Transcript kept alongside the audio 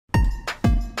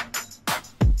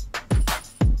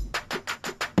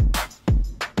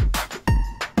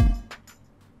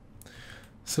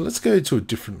So let's go to a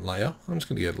different layer. I'm just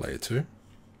going to go to layer 2.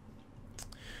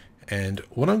 And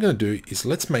what I'm going to do is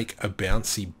let's make a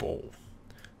bouncy ball.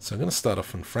 So I'm going to start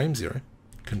off on frame 0,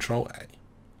 Control A,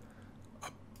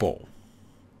 a ball.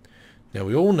 Now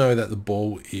we all know that the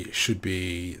ball should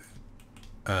be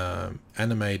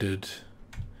animated.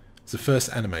 So the first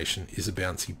animation is a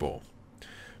bouncy ball,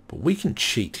 but we can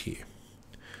cheat here.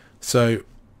 So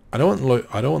I don't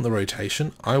want the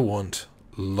rotation. I want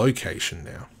location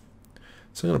now.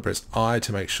 So I'm going to press I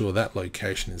to make sure that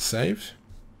location is saved.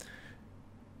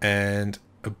 And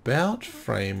about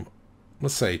frame,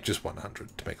 let's say just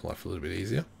 100 to make life a little bit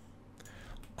easier.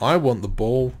 I want the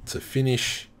ball to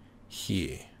finish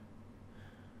here.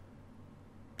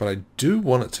 But I do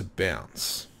want it to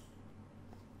bounce.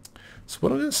 So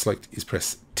what I'm going to select is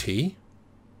press T.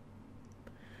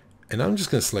 And I'm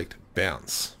just going to select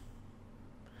bounce.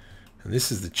 And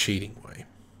this is the cheating way.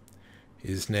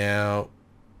 Is now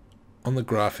on the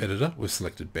graph editor, we've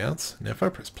selected bounce. Now if I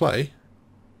press play,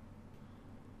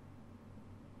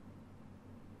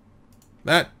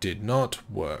 that did not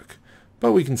work,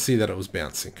 but we can see that it was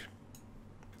bouncing.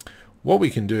 What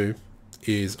we can do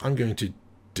is I'm going to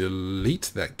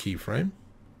delete that keyframe.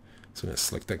 So I'm going to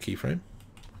select that keyframe.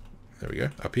 There we go,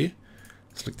 up here.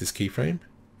 Select this keyframe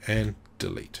and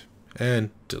delete, and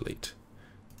delete.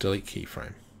 Delete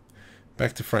keyframe.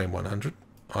 Back to frame 100.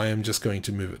 I am just going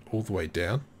to move it all the way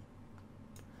down.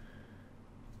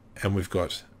 And we've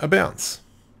got a bounce.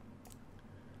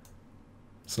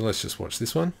 So let's just watch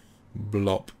this one.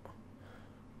 Blop,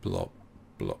 blop,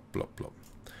 blop, blop, blop.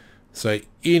 So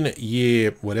in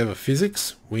year whatever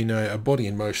physics, we know a body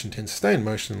in motion tends to stay in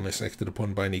motion unless acted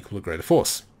upon by an equal or greater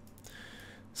force.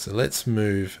 So let's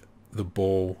move the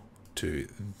ball to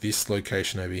this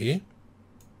location over here.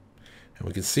 And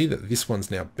we can see that this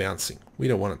one's now bouncing. We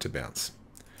don't want it to bounce.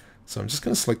 So I'm just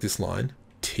going to select this line,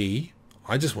 T.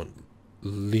 I just want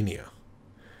linear.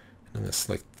 And I'm going to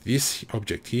select this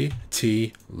object here,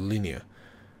 T, linear.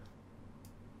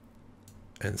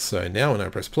 And so now when I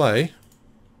press play,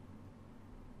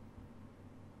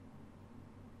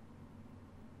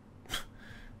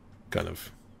 kind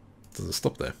of doesn't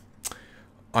stop there.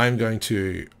 I'm going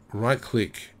to right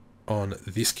click on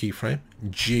this keyframe,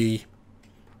 G,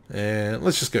 and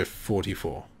let's just go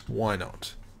 44. Why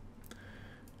not?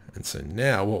 And so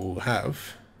now what we'll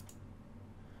have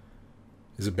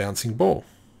is a bouncing ball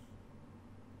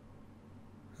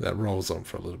that rolls on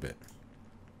for a little bit.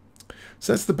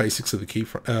 So that's the basics of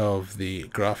the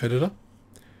graph editor.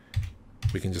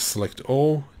 We can just select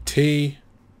all, T,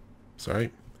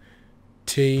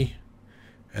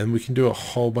 and we can do a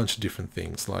whole bunch of different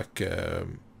things like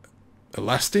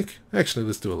elastic. Actually,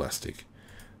 let's do elastic.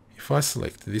 If I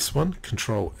select this one,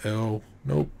 Control L,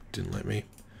 nope, didn't let me.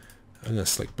 I'm going to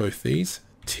select both these,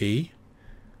 T,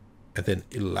 and then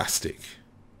elastic.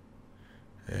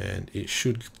 And it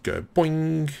should go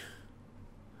boing.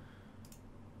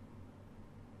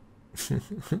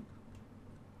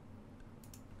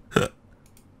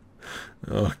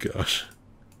 Oh gosh.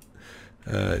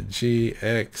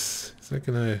 GX, is that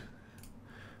gonna,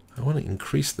 I want to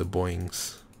increase the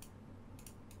boings.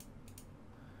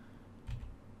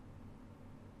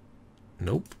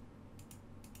 Nope.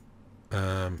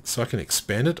 So I can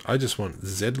expand it. I just want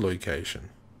Z location.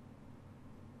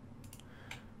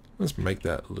 Let's make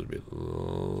that a little bit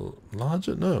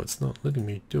larger. No, it's not letting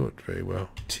me do it very well.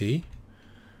 T.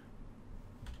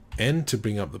 N to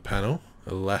bring up the panel.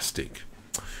 Elastic.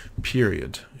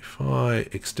 Period. If I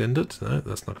extend it, no,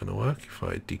 that's not going to work. If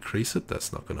I decrease it,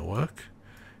 that's not going to work.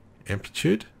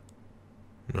 Amplitude.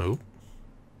 No.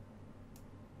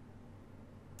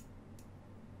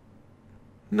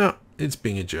 No, it's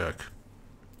being a jerk.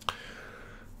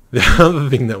 The other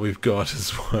thing that we've got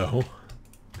as well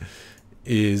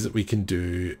is we can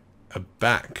do a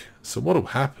back. So what will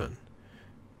happen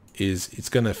is it's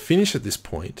going to finish at this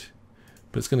point,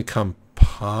 but it's going to come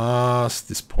past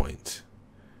this point,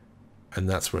 and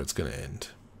that's where it's going to end.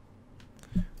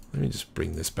 Let me just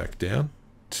bring this back down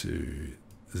to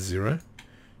 0,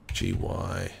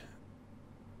 GY.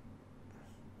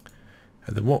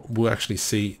 And then what we'll actually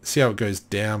see how it goes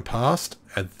down past,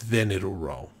 and then it'll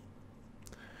roll.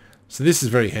 So this is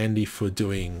very handy for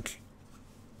doing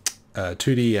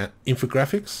 2D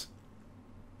infographics.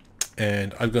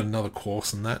 And I've got another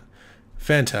course on that.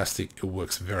 Fantastic, it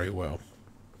works very well.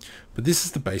 But this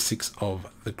is the basics of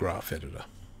the graph editor.